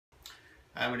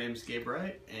Hi, my name is Gabe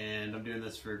Wright, and I'm doing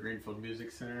this for Greenfield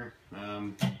Music Center.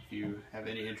 If you have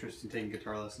any interest in taking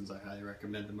guitar lessons, I highly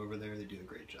recommend them over there. They do a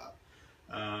great job.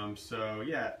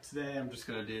 Today I'm just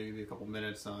going to give you a couple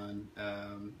minutes on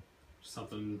a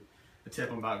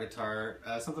tip about guitar.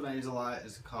 Something I use a lot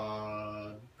is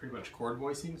called pretty much chord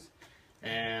voicings.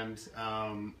 And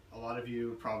a lot of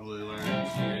you probably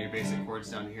learned your basic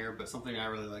chords down here, but something I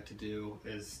really like to do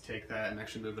is take that and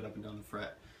actually move it up and down the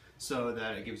fret, so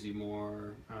that it gives you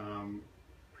more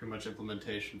pretty much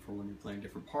implementation for when you're playing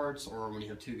different parts or when you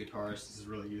have two guitars. This is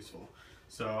really useful.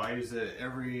 So I use it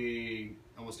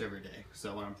almost every day.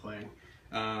 So when I'm playing,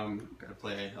 gotta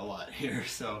play a lot here.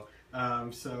 So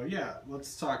yeah,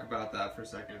 let's talk about that for a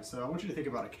second. So I want you to think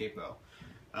about a capo.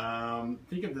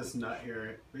 Think of this nut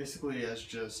here basically as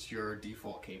just your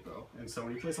default capo. And so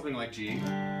when you play something like G,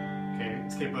 okay,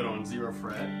 it's capoed on 0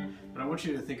 fret, but I want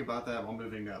you to think about that while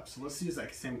moving up. So let's use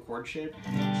that same chord shape,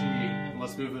 G, and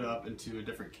let's move it up into a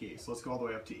different key. So let's go all the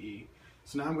way up to E.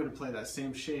 So now I'm going to play that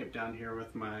same shape down here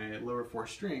with my lower 4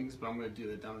 strings, but I'm going to do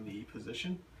it down in the E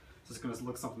position. So it's going to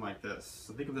look something like this.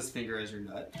 So think of this finger as your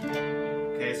nut.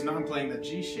 Okay, so now I'm playing that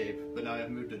G shape, but now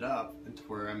I've moved it up into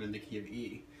where I'm in the key of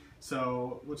E.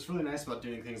 So what's really nice about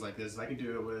doing things like this is I can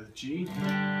do it with G,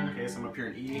 okay, so I'm up here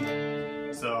in E,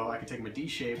 so I can take my D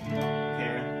shape,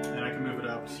 okay, and I can move it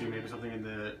up to maybe something in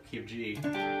the key of G,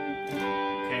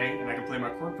 okay, and I can play my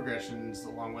chord progressions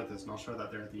along with this, and I'll show that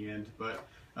there at the end. But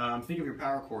think of your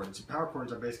power chords. Your power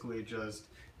chords are basically just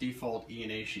default E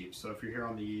and A shapes. So if you're here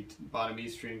on the bottom E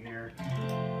string here,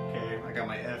 okay, I got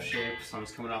my F shape, so I'm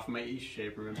just coming off of my E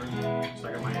shape, remember? So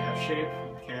I got my F shape,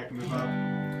 okay, I can move up.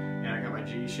 And I got my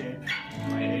G shape,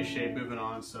 my A shape moving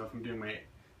on. So if I'm doing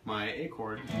my A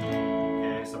chord,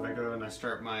 okay, so if I go and I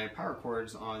start my power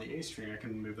chords on the A string, I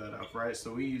can move that up, right?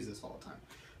 So we use this all the time.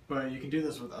 But you can do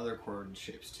this with other chord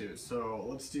shapes too. So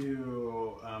let's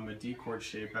do a D chord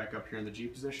shape back up here in the G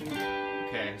position.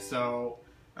 Okay, so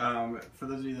for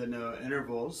those of you that know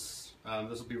intervals,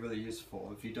 this will be really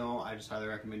useful. If you don't, I just highly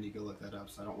recommend you go look that up,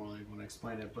 so I don't really want to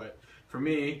explain it. But for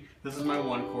me, this is my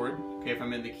 1 chord, okay, if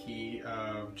I'm in the key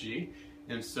of G.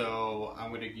 And so I'm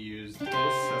going to use this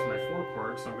as my 4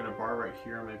 chord, so I'm going to bar right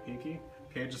here on my pinky,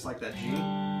 okay, just like that G,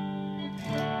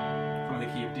 from the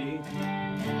key of D,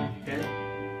 okay.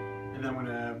 And then I'm going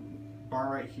to bar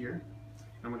right here.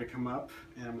 I'm going to come up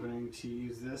and I'm going to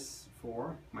use this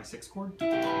for my 6 chord.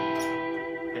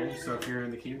 Okay, so if you're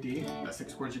in the key of D, that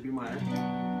 6 chord should be minor.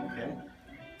 Okay.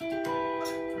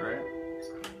 Alright.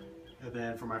 And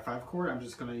then for my 5 chord, I'm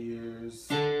just going to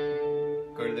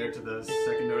go there to the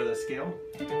 2nd note of the scale.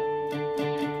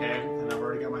 Okay, and I've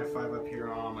already got my 5 up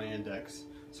here on my index.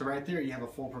 So right there you have a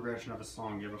full progression of a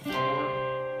song. You have a 4,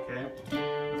 okay,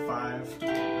 a 5,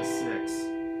 a 6,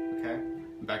 okay,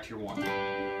 and back to your 1.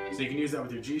 So you can use that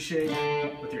with your G shape,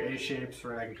 with your A shapes,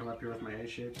 right? I can come up here with my A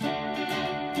shapes.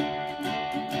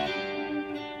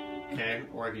 Okay,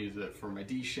 or I can use it for my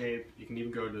D shape. You can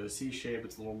even go to the C shape.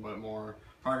 It's a little bit more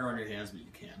harder on your hands, but you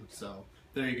can. So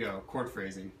there you go, chord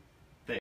phrasing.